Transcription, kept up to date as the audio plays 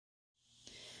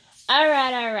All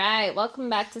right. Welcome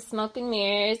back to Smoke and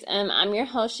Mirrors. I'm your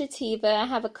host, Shativa. I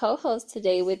have a co-host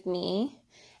today with me.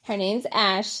 Her name's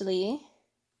Ashley.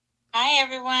 Hi,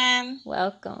 everyone.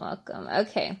 Welcome.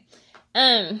 Okay.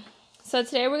 So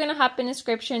today we're gonna hop into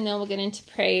scripture, and then we'll get into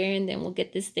prayer, and then we'll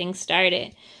get this thing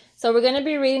started. So we're gonna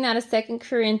be reading out of 2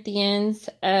 Corinthians,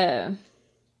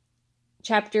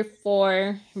 chapter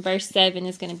 4, verse 7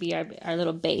 is gonna be our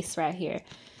little base right here.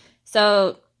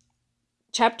 So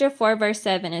chapter 4, verse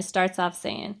 7, it starts off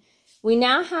saying, "We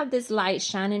now have this light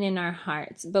shining in our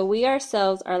hearts, but we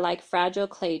ourselves are like fragile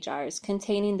clay jars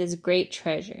containing this great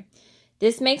treasure.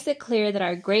 This makes it clear that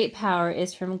our great power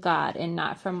is from God and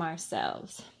not from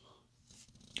ourselves."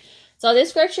 So this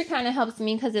scripture kind of helps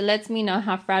me because it lets me know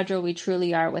how fragile we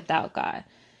truly are without God.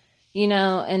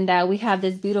 And that we have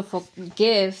this beautiful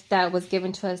gift that was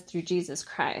given to us through Jesus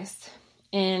Christ.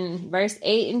 And verse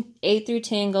 8 through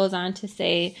 10 goes on to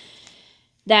say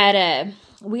that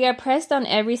we are pressed on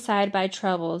every side by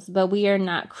troubles, but we are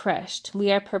not crushed.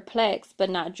 We are perplexed,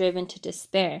 but not driven to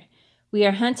despair. We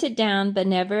are hunted down, but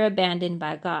never abandoned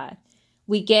by God.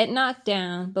 We get knocked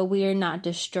down, but we are not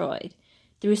destroyed.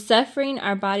 Through suffering,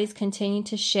 our bodies continue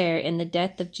to share in the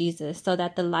death of Jesus, so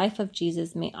that the life of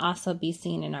Jesus may also be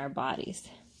seen in our bodies.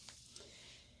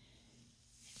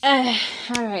 All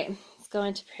right, let's go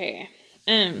into prayer.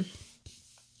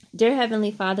 Dear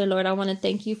Heavenly Father, Lord, I want to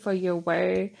thank you for your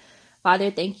word.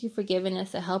 Father, thank you for giving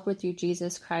us a helper through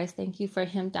Jesus Christ. Thank you for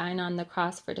him dying on the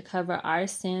cross to cover our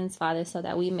sins, Father, so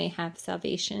that we may have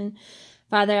salvation.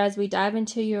 Father, as we dive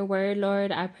into your word,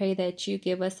 Lord, I pray that you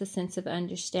give us a sense of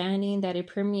understanding, that it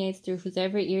permeates through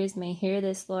whoever ears may hear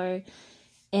this, Lord,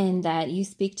 and that you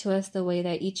speak to us the way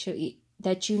that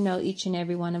you know each and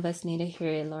every one of us need to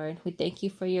hear it, Lord. We thank you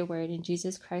for your word. In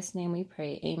Jesus Christ's name we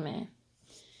pray. Amen.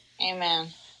 Amen.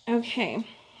 Okay,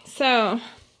 so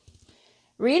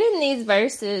reading these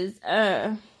verses,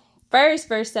 first,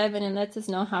 verse 7, it lets us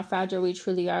know how fragile we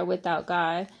truly are without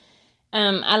God.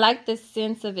 I like the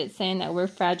sense of it saying that we're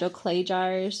fragile clay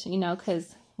jars,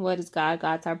 because what is God?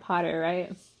 God's our potter,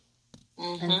 right?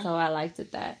 Mm-hmm. And so I liked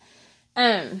it that.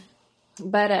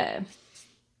 But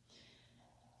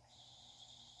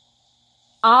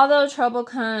although trouble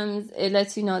comes, it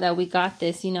lets you know that we got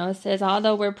this. It says,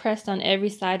 although we're pressed on every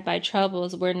side by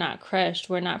troubles, we're not crushed.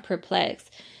 We're not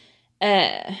perplexed.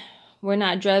 We're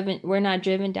not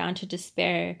driven down to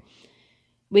despair.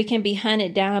 We can be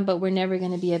hunted down, but we're never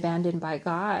going to be abandoned by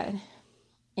God.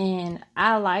 And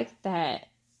I like that.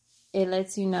 It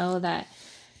lets you know that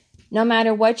no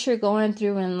matter what you're going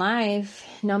through in life,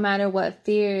 no matter what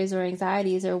fears or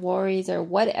anxieties or worries or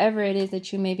whatever it is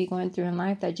that you may be going through in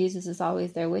life, that Jesus is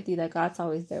always there with you, that God's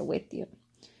always there with you.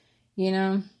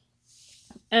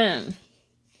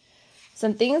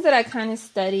 Some things that I kind of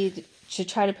studied to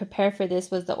try to prepare for this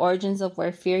was the origins of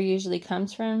where fear usually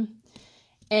comes from.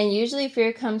 And usually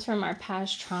fear comes from our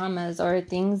past traumas or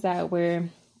things that we're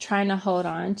trying to hold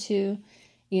on to,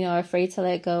 afraid to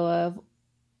let go of,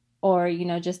 or,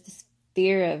 just this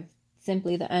fear of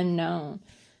simply the unknown.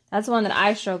 That's one that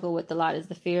I struggle with a lot, is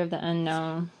the fear of the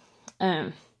unknown.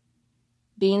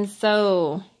 Being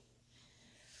so,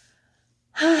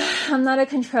 I'm not a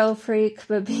control freak,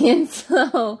 but being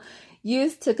so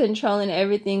used to controlling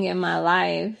everything in my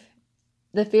life,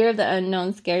 the fear of the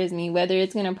unknown scares me. Whether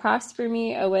it's going to prosper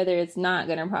me or whether it's not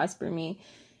going to prosper me,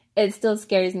 it still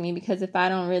scares me, because if I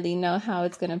don't really know how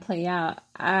it's going to play out,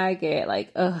 I get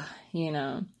like, ugh,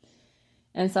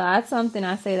 And so that's something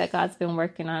I say that God's been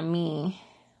working on me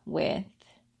with.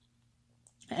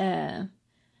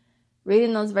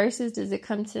 Reading those verses, does it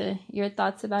come to your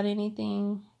thoughts about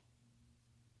anything?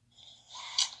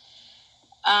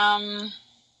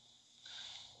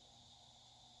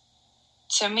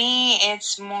 To me,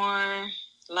 it's more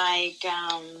like,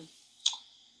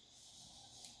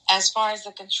 as far as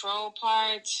the control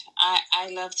part,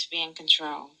 I love to be in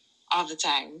control all the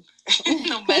time,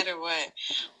 no matter what.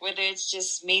 Whether it's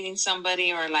just meeting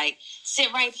somebody or like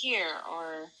sit right here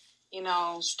or,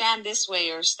 stand this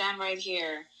way or stand right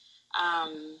here.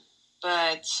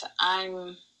 But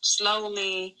I'm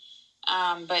slowly,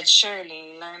 but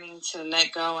surely learning to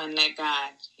let go and let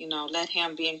God, let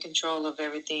him be in control of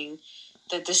everything,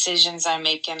 the decisions I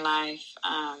make in life.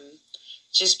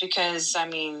 Just because,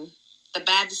 the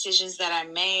bad decisions that I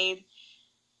made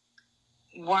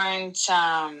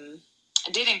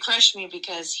didn't crush me,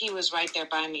 because he was right there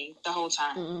by me the whole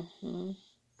time. Mm-hmm.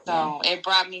 So it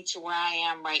brought me to where I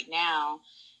am right now.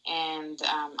 And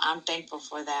I'm thankful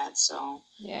for that. So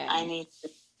I need to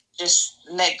just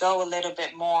let go a little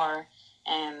bit more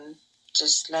and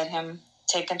just let him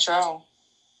take control.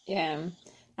 Yeah.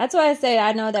 That's why I say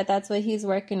I know that that's what he's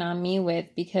working on me with,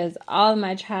 because all of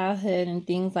my childhood and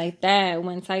things like that,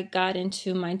 once I got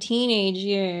into my teenage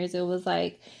years, it was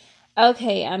like,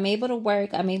 okay, I'm able to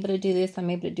work, I'm able to do this, I'm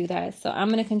able to do that. So I'm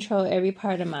going to control every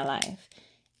part of my life.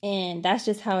 And that's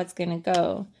just how it's going to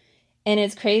go. And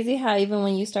it's crazy how even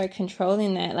when you start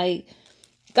controlling that, like,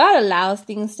 God allows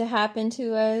things to happen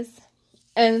to us.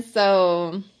 And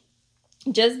so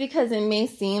just because it may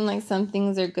seem like some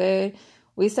things are good,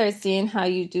 we start seeing how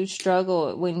you do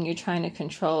struggle when you're trying to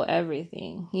control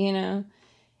everything, you know?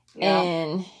 Yeah.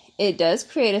 And it does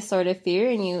create a sort of fear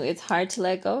in you. It's hard to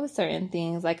let go of certain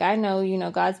things. Like, I know, you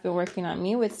know, God's been working on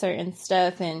me with certain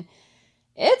stuff, and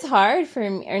it's hard for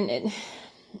me.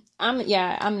 I'm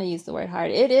going to use the word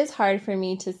hard. It is hard for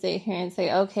me to sit here and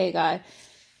say, okay, God,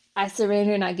 I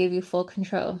surrender and I give you full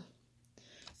control.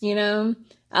 You know,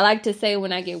 I like to say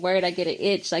when I get worried, I get an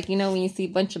itch. Like, you know, when you see a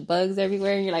bunch of bugs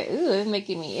everywhere, you're like, ooh, it's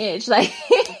making me itch. Like,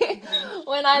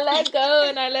 when I let go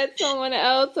and I let someone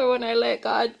else, or when I let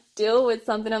God deal with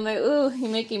something, I'm like, ooh, you're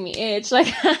making me itch.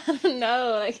 Like, I don't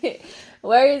know. Like, it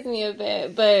worries me a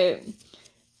bit. But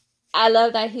I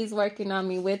love that he's working on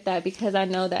me with that, because I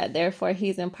know that therefore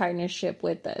he's in partnership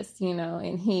with us, you know,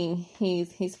 and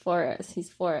he's for us. He's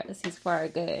for us. He's for our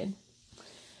good.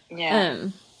 Yeah.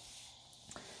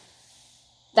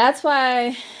 That's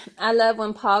why I love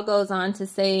when Paul goes on to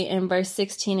say in verse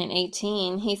 16 and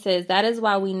 18, he says, that is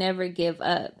why we never give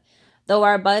up. Though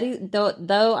our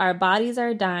bodies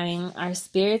are dying, our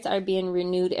spirits are being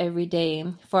renewed every day,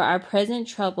 for our present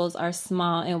troubles are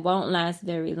small and won't last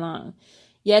very long.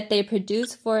 Yet they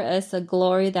produce for us a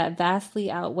glory that vastly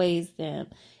outweighs them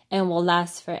and will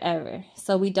last forever.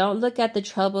 So we don't look at the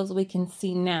troubles we can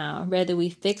see now. Rather, we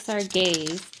fix our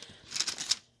gaze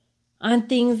on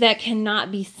things that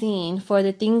cannot be seen. For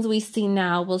the things we see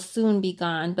now will soon be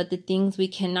gone, but the things we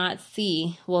cannot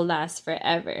see will last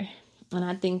forever. And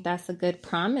I think that's a good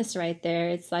promise right there.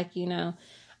 It's like, you know,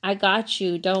 I got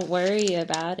you. Don't worry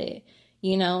about it.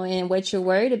 You know, and what you're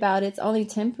worried about, it's only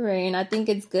temporary. And I think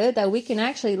it's good that we can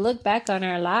actually look back on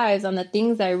our lives, on the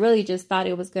things that I really just thought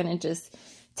it was going to just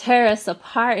tear us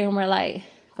apart. And we're like,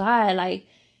 God, like,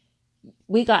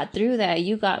 we got through that.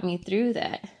 You got me through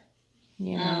that,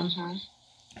 you know. Mm-hmm.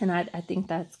 And I think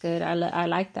that's good. I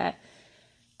like that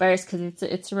verse, because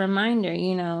it's a reminder,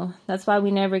 you know. That's why we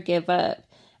never give up.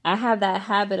 I have that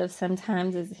habit of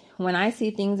sometimes is when I see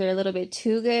things are a little bit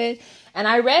too good. And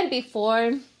I read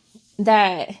before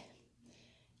that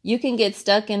you can get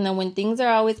stuck in when things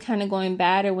are always kind of going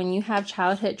bad, or when you have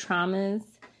childhood traumas,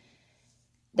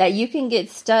 that you can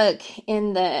get stuck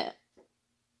in the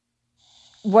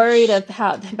worried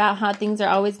about how things are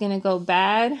always going to go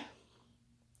bad.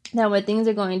 That when things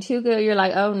are going too good, you're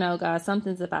like, oh no, God,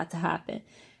 something's about to happen.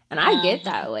 And I get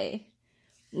that way,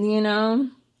 you know,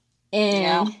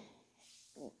 and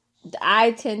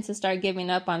I tend to start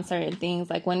giving up on certain things.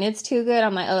 Like when it's too good,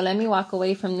 I'm like, oh, let me walk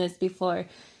away from this before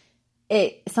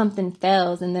something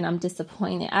fails and then I'm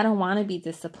disappointed. I don't want to be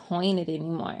disappointed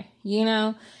anymore, you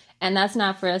know? And that's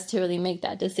not for us to really make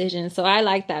that decision. So I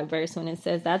like that verse when it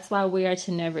says, that's why we are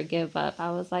to never give up.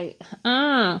 I was like,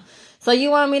 so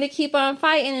you want me to keep on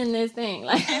fighting in this thing?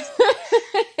 Like,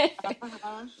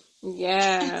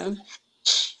 yeah.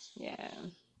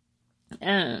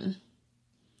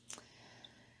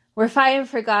 We're fighting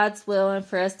for God's will and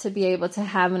for us to be able to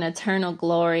have an eternal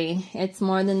glory. It's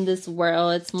more than this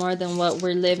world. It's more than what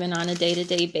we're living on a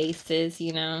day-to-day basis,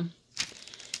 you know.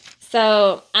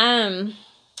 So,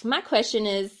 my question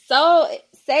is, so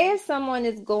say if someone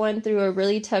is going through a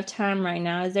really tough time right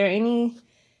now, is there any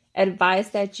advice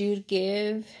that you'd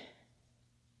give?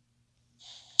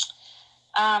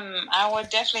 I would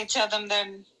definitely tell them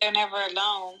they're never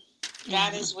alone.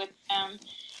 God is with them,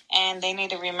 and they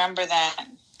need to remember that.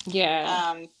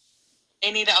 Yeah.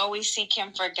 They need to always seek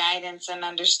him for guidance and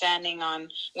understanding on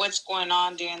what's going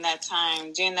on during that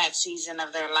time, during that season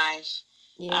of their life.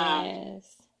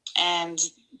 Yes. And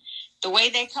the way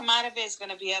they come out of it is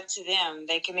going to be up to them.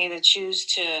 They can either choose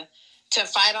to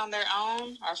fight on their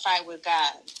own or fight with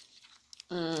God.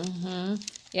 Mm-hmm.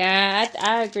 Yeah,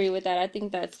 I agree with that. I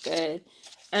think that's good.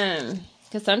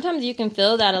 Because sometimes you can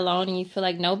feel that alone and you feel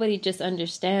like nobody just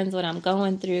understands what I'm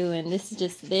going through, and this is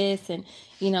just this, and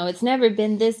you know, it's never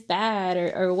been this bad,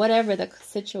 or whatever the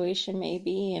situation may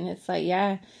be. And it's like,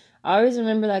 yeah, always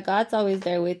remember that God's always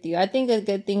there with you. I think a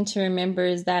good thing to remember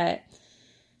is that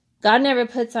God never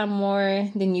puts on more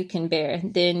than you can bear,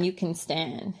 than you can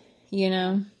stand, you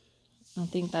know? I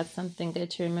think that's something good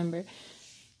to remember.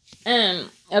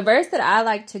 A verse that I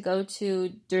like to go to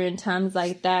during times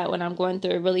like that, when I'm going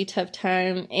through a really tough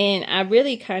time, and I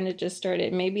really kind of just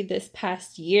started maybe this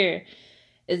past year,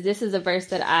 this is a verse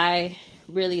that I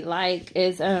really like,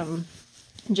 is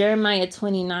Jeremiah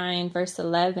 29 verse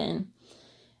 11.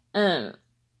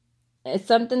 It's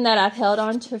something that I've held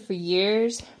on to for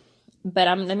years, but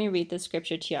let me read the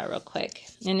scripture to y'all real quick.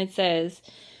 And it says,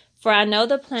 "For I know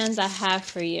the plans I have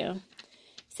for you,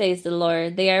 says the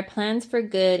Lord. They are plans for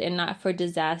good and not for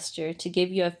disaster, to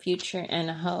give you a future and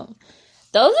a hope."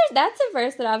 That's a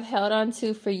verse that I've held on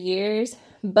to for years,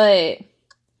 but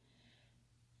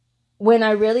when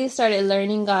I really started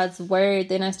learning God's word,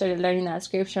 then I started learning that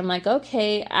scripture. I'm like,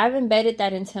 okay, I've embedded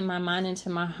that into my mind, into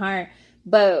my heart,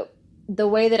 but the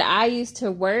way that I used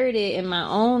to word it in my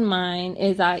own mind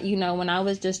is when I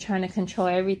was just trying to control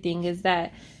everything, is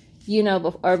that,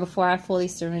 before I fully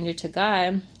surrendered to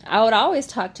God, I would always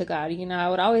talk to God, I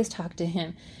would always talk to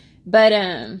him. But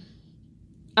I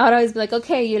would always be like,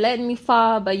 okay, you're letting me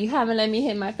fall, but you haven't let me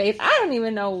hit my face. I don't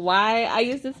even know why I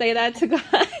used to say that to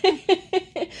God.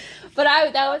 But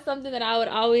that was something that I would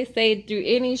always say through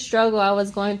any struggle I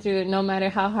was going through, no matter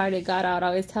how hard it got. I would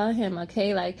always tell him,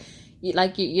 okay,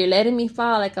 you're letting me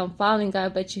fall, like I'm falling,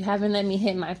 God, but you haven't let me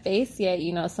hit my face yet,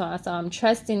 so I'm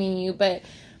trusting in you. But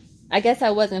I guess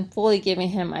I wasn't fully giving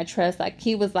him my trust. Like,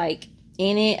 he was like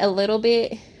in it a little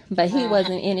bit, but he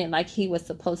wasn't in it like he was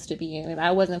supposed to be in it.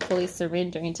 I wasn't fully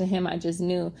surrendering to him. I just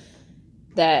knew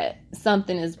that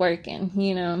something is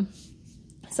working,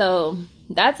 So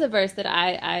that's a verse that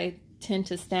I tend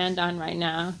to stand on right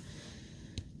now.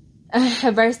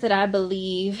 A verse that I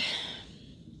believe,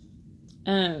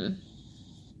 I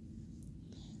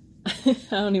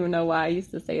don't even know why I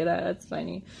used to say that. That's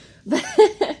funny.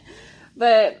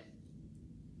 But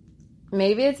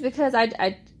maybe it's because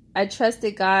I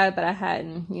trusted God, but I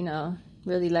hadn't,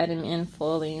 really let him in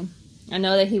fully. I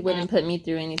know that he wouldn't put me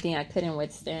through anything I couldn't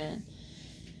withstand.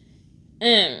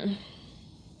 Let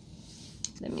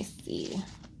me see.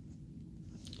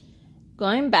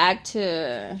 Going back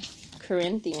to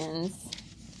Corinthians.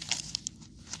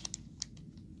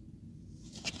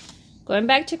 We're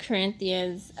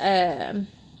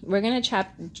going to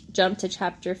jump to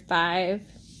chapter 5.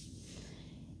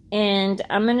 And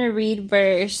I'm going to read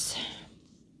verse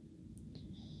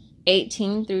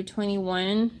 18 through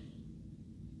 21.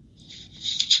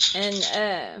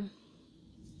 And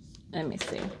let me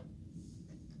see.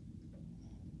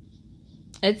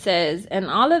 It says, "And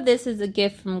all of this is a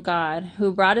gift from God,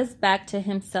 who brought us back to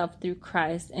himself through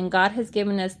Christ. And God has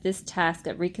given us this task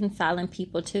of reconciling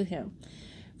people to him.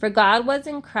 For God was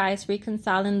in Christ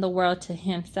reconciling the world to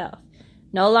himself,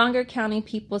 no longer counting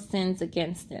people's sins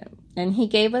against them. And he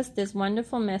gave us this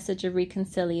wonderful message of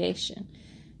reconciliation.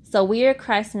 So we are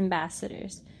Christ's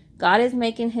ambassadors. God is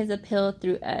making his appeal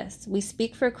through us. We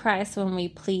speak for Christ when we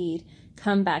plead,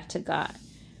 come back to God.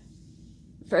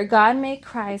 For God made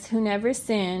Christ, who never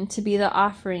sinned, to be the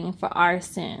offering for our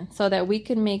sin, so that we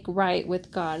could make right with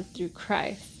God through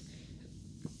Christ."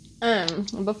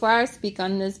 Before I speak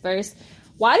on this verse,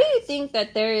 why do you think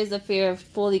that there is a fear of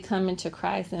fully coming to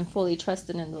Christ and fully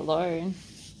trusting in the Lord?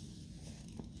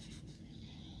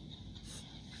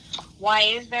 Why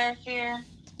is there a fear?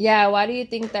 Yeah, why do you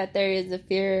think that there is a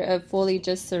fear of fully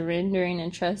just surrendering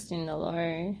and trusting the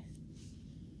Lord?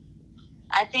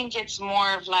 I think it's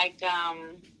more of like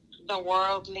the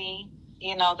worldly,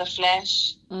 the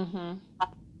flesh. Mm-hmm.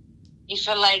 You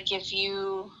feel like if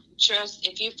you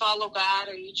follow God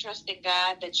or you trust in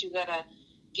God, that you gotta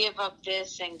give up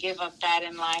this and give up that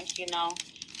in life,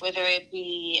 whether it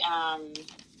be,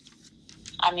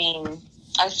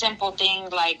 a simple thing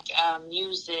like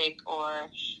music or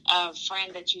a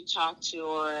friend that you talk to,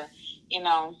 or,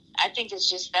 I think it's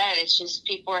just that. It's just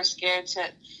people are scared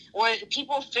or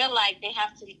people feel like they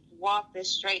have to walk this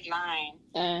straight line,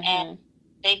 and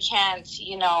they can't,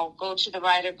 go to the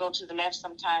right or go to the left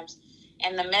sometimes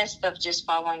in the midst of just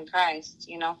following Christ,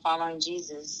 following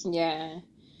Jesus.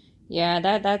 Yeah,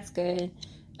 that's good.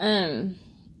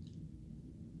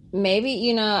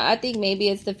 Maybe, I think maybe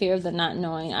it's the fear of the not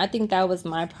knowing. I think that was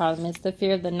my problem. It's the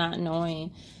fear of the not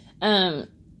knowing.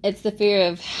 It's the fear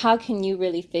of, how can you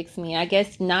really fix me? I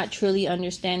guess not truly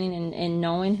understanding and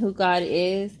knowing who God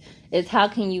is how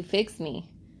can you fix me?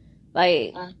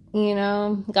 Like,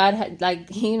 God had,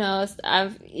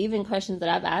 I've even questions that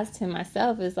I've asked him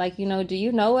myself is like, do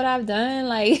you know what I've done?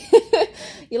 Like,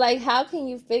 you're like, how can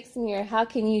you fix me, or how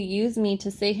can you use me to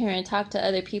sit here and talk to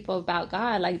other people about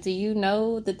God? Like, do you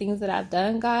know the things that I've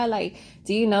done, God? Like,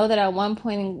 do you know that at one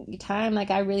point in time,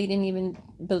 like, I really didn't even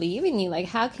believe in you? Like,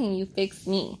 how can you fix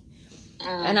me?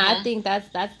 And I think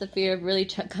that's the fear of really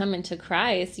coming to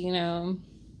Christ,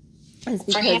 Is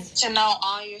because, for him to know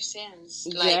all your sins.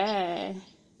 Like, yeah.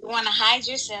 You want to hide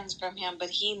your sins from him, but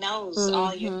he knows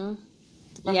all your...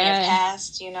 from your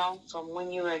past, from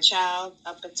when you were a child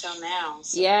up until now.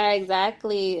 So. Yeah,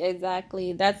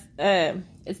 exactly. That's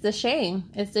it's the shame.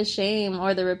 It's the shame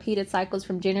or the repeated cycles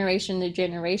from generation to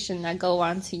generation that go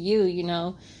on to you,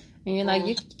 and you're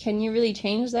like, can you really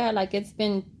change that? Like, it's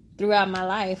been throughout my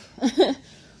life.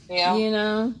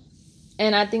 Yeah.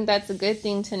 And I think that's a good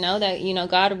thing to know that,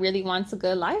 God really wants a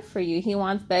good life for you. He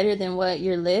wants better than what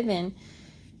you're living.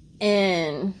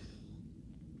 And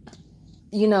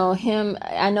him,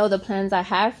 I know the plans I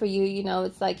have for you,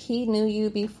 it's like he knew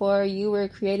you before you were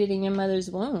created in your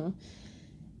mother's womb.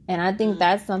 And I think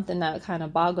that's something that kind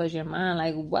of boggles your mind.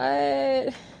 Like,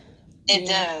 what? It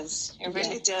does. It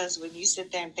really does when you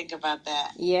sit there and think about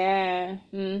that. Yeah.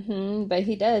 But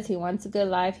he does. He wants a good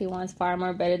life. He wants far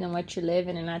more better than what you're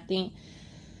living. And I think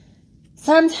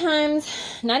sometimes,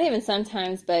 not even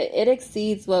sometimes, but it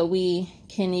exceeds what we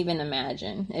can even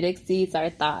imagine. It exceeds our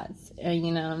thoughts,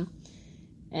 and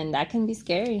that can be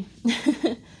scary.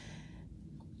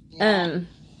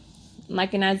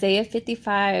 Like in Isaiah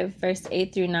 55, verse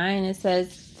 8 through 9, it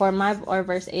says,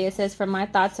 verse 8, it says, "For my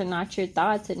thoughts are not your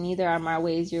thoughts, and neither are my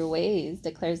ways your ways,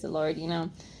 declares the Lord."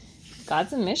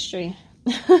 God's a mystery.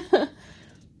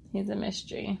 He's a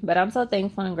mystery. But I'm so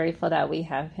thankful and grateful that we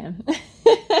have him.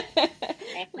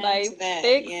 Like,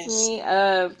 fix me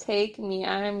up, take me,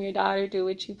 I am your daughter, do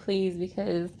what you please,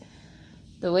 because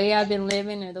the way I've been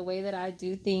living or the way that I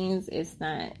do things, it's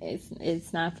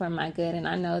not for my good. And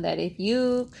I know that if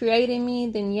you created me,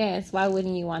 then yes, why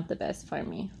wouldn't you want the best for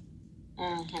me?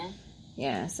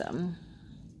 Yeah, so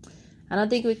I don't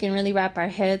think we can really wrap our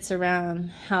heads around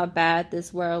how bad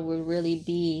this world would really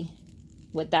be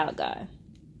without God.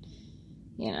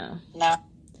 No.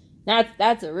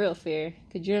 That's a real fear.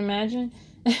 Could you imagine?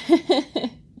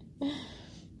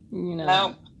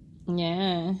 No.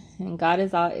 Yeah, and God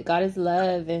is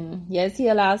love, and yes, he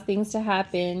allows things to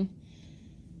happen,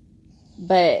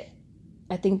 but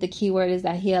I think the key word is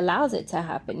that he allows it to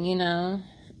happen,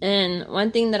 And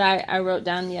one thing that I wrote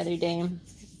down the other day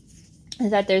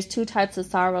is that there's two types of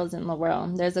sorrows in the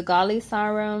world. There's a godly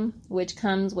sorrow, which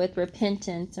comes with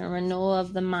repentance and renewal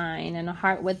of the mind and a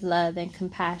heart with love and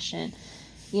compassion,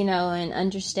 and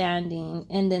understanding.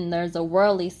 And then there's a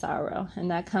worldly sorrow,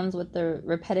 and that comes with the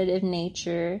repetitive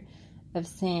nature of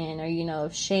sin, or,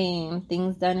 of shame,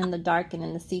 things done in the dark and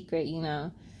in the secret,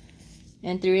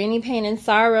 And through any pain and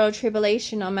sorrow,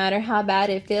 tribulation, no matter how bad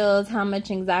it feels, how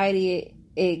much anxiety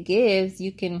it gives,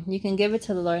 you can give it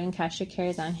to the Lord and cast your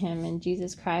cares on him. And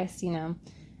Jesus Christ,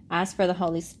 ask for the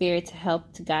Holy Spirit to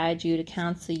help, to guide you, to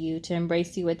counsel you, to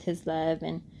embrace you with his love.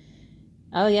 And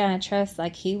I trust,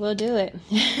 like, he will do it.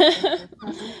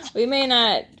 We may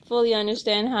not fully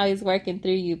understand how he's working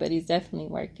through you, but he's definitely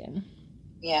working.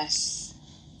 Yes.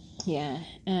 Yeah.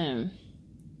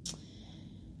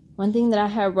 One thing that I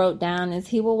have wrote down is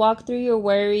he will walk through your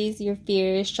worries, your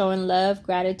fears, showing love,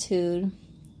 gratitude,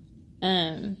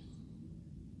 and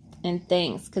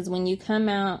thanks. Because when you come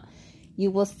out, you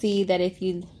will see that if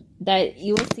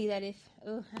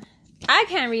I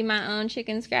can't read my own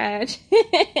chicken scratch.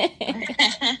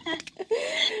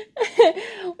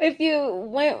 If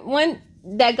when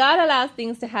that God allows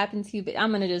things to happen to you, but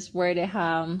I'm gonna just word it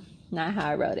not how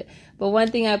I wrote it. But one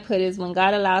thing I put is when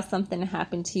God allows something to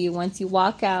happen to you, once you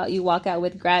walk out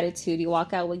with gratitude, you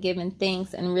walk out with giving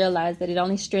thanks and realize that it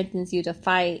only strengthens you to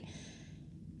fight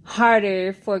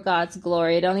harder for God's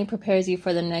glory. It only prepares you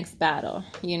for the next battle.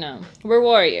 We're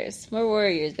warriors. We're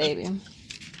warriors, baby.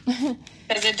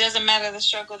 Because it doesn't matter the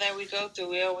struggle that we go through,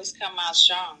 we always come out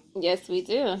strong. Yes, we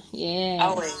do. Yeah.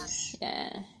 Always.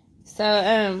 Yeah.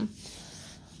 So,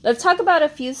 let's talk about a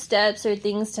few steps or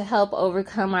things to help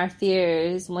overcome our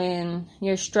fears when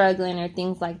you're struggling or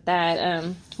things like that.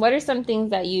 What are some things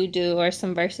that you do or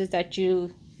some verses that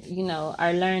you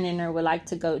are learning or would like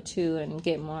to go to and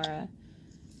get more of?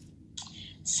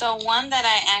 So one that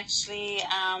I actually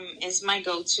is my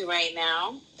go-to right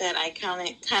now that I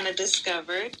kind of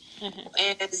discovered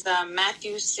is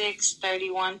Matthew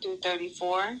 6:31 through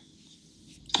 34.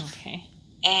 Okay.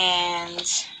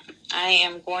 And I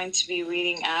am going to be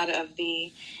reading out of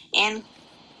the NKJV.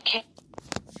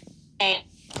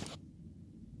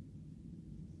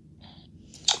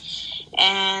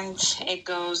 And it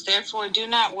goes, "Therefore do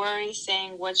not worry,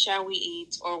 saying, what shall we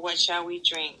eat, or what shall we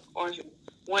drink, or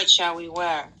what shall we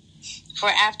wear? For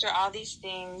after all these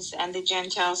things and the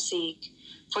Gentiles seek,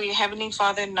 for your heavenly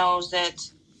Father knows that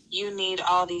you need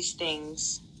all these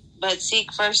things. But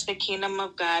seek first the kingdom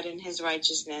of God and his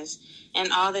righteousness,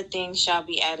 and all the things shall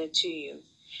be added to you.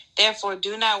 Therefore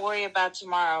do not worry about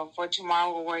tomorrow, for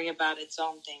tomorrow will worry about its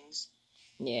own things.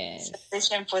 Yes.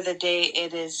 Sufficient for the day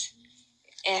it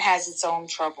has its own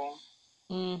trouble."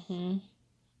 Mm-hmm.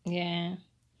 Yeah.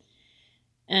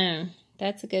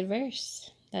 That's a good verse.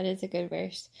 That is a good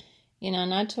verse.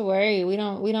 Not to worry. We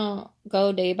don't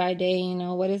go day by day.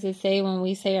 What does it say when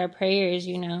we say our prayers?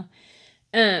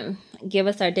 Give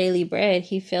us our daily bread.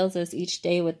 He fills us each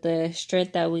day with the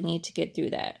strength that we need to get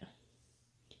through that.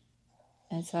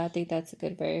 And so I think that's a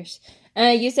good verse.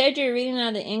 You said you're reading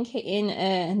out of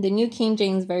the New King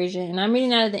James Version, and I'm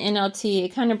reading out of the NLT.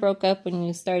 It kind of broke up when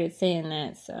you started saying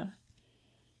that, so.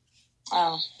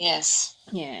 Oh, yes.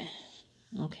 Yeah.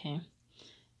 Okay.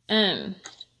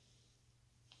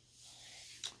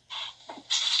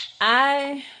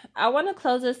 I want to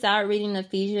close this out reading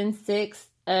Ephesians 6,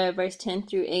 verse 10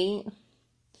 through 8,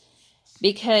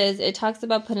 because it talks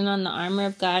about putting on the armor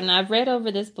of God. And I've read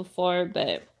over this before,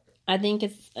 but I think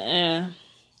it's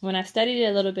when I studied it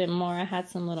a little bit more, I had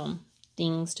some little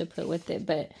things to put with it.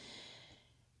 But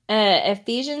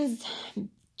Ephesians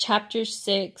chapter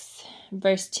 6,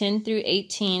 verse 10 through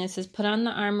 18, it says, put on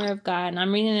the armor of God. And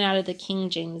I'm reading it out of the King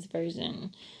James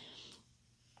Version.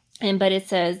 But it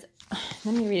says,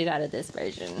 let me read it out of this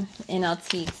version,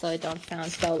 NLT, so it don't sound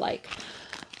so like,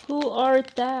 who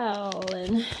art thou?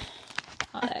 And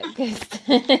all that good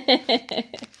stuff.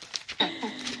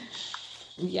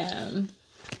 Yeah.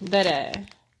 But,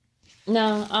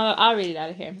 no, I'll read it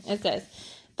out of here. It says,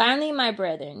 finally, my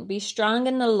brethren, be strong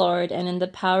in the Lord and in the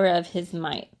power of his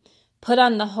might. Put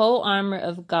on the whole armor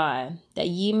of God, that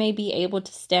ye may be able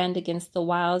to stand against the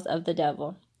wiles of the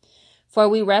devil. For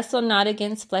we wrestle not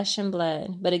against flesh and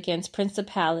blood, but against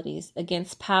principalities,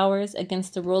 against powers,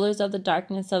 against the rulers of the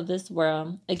darkness of this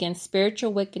world, against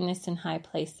spiritual wickedness in high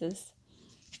places.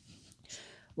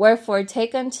 Wherefore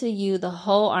take unto you the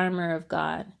whole armor of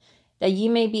God, that ye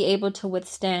may be able to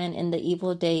withstand in the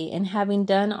evil day, and having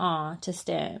done all, to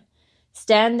stand.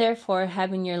 Stand therefore,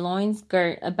 having your loins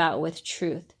girt about with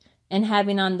truth, and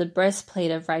having on the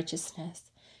breastplate of righteousness,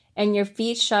 and your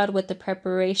feet shod with the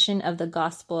preparation of the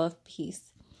gospel of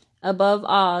peace. Above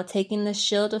all, taking the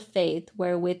shield of faith,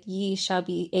 wherewith ye shall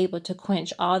be able to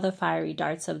quench all the fiery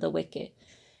darts of the wicked.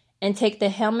 And take the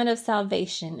helmet of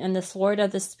salvation, and the sword of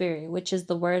the Spirit, which is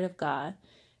the word of God,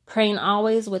 praying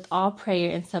always with all prayer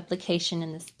and supplication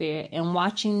in the Spirit, and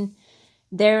watching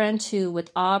thereunto with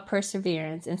all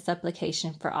perseverance and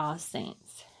supplication for all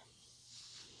saints.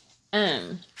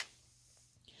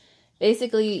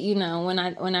 Basically, when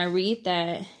I read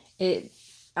that,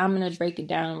 I'm going to break it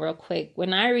down real quick.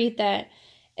 When I read that,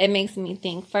 it makes me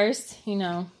think first,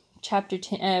 chapter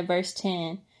 10, verse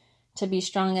 10, to be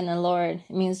strong in the Lord.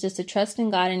 It means just to trust in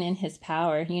God and in his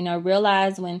power.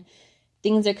 Realize when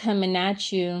things are coming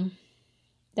at you,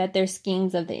 that they're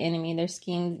schemes of the enemy,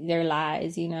 they're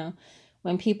lies,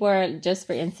 When people are, just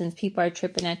for instance, people are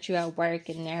tripping at you at work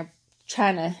and they're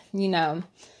trying to,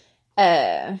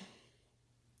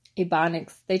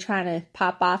 ebonics, they trying to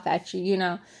pop off at you,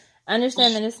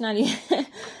 understand that it's not even,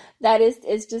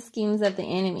 it's just schemes of the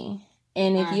enemy.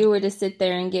 And if you were to sit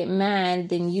there and get mad,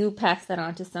 then you pass that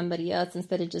on to somebody else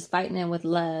instead of just fighting them with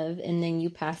love, and then you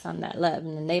pass on that love,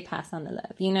 and then they pass on the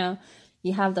love,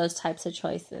 you have those types of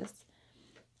choices.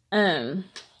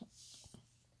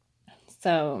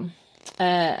 So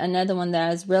another one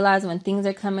that is realize when things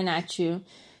are coming at you,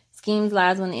 schemes,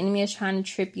 lies, when the enemy is trying to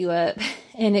trip you up,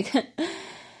 and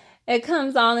it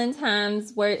comes all in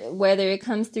times whether it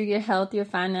comes through your health, your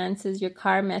finances, your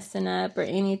car messing up, or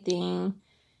anything.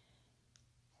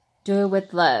 Do it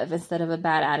with love instead of a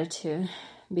bad attitude,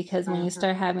 because when you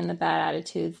start having the bad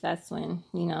attitudes, that's when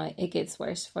it gets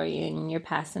worse for you, and you're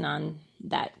passing on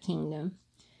that kingdom.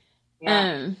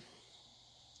 Yeah.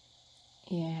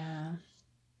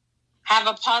 Have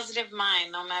a positive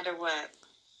mind no matter what.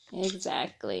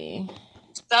 Exactly.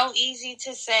 So easy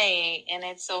to say, and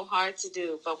it's so hard to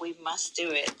do, but we must do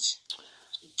it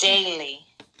daily.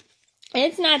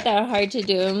 It's not that hard to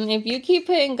do. If you keep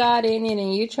putting God in it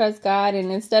and you trust God, and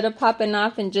instead of popping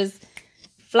off and just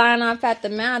flying off at the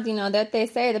mouth, that they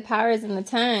say the power is in the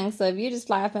tongue. So if you just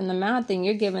fly off in the mouth, then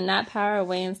you're giving that power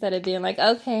away instead of being like,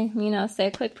 okay, say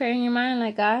a quick prayer in your mind,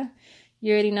 like, God,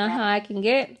 you already know how I can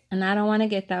get, and I don't want to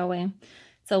get that way.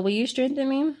 So will you strengthen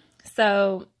me?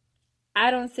 So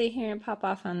I don't sit here and pop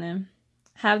off on them.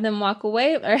 Have them walk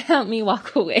away or help me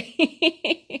walk away.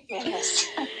 Yes.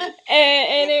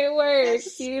 and it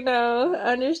works,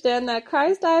 Understand that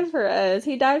Christ died for us.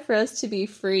 He died for us to be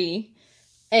free.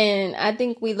 And I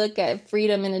think we look at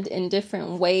freedom in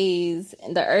different ways,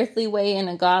 the earthly way and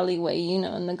a godly way.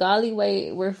 In the godly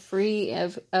way, we're free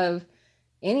of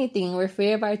anything. We're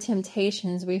free of our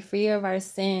temptations. We're free of our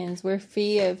sins. We're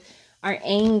free of our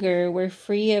anger. We're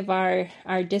free of our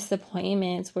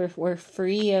disappointments. We're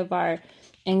free of our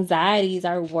anxieties,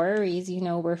 our worries,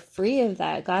 we're free of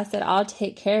that. God said, I'll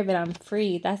take care of it. I'm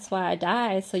free. That's why I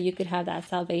died, so you could have that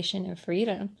salvation and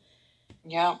freedom.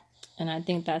 Yeah. And I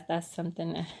think that's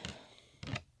something to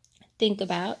think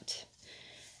about.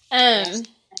 Yes.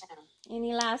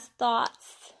 Any last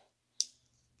thoughts?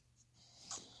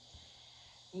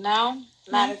 No,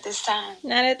 not at this time.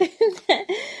 Not at this time.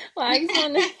 Well, I just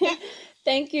want to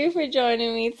thank you for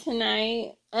joining me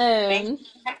tonight. Thank you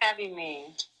for having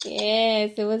me.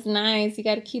 Yes, it was nice. You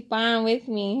got to keep on with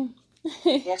me.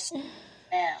 Yes,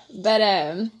 ma'am. But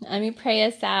let me pray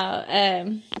us out.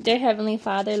 Dear Heavenly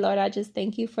Father, Lord, I just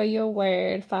thank you for your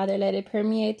word. Father, let it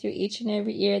permeate through each and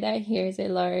every ear that hears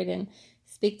it, Lord, and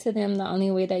speak to them the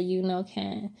only way that you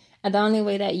can. The only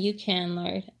way that you can,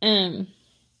 Lord.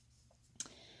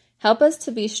 Help us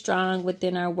to be strong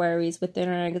within our worries, within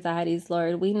our anxieties,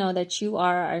 Lord. We know that you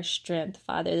are our strength,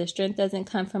 Father. The strength doesn't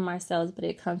come from ourselves, but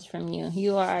it comes from you.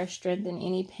 You are our strength in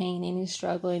any pain, any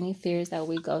struggle, any fears that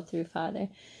we go through, Father.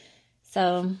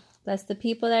 So bless the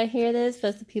people that hear this.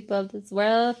 Bless the people of this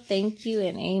world. Thank you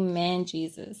and amen,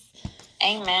 Jesus.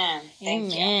 Amen.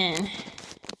 Thank you.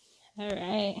 All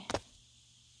right.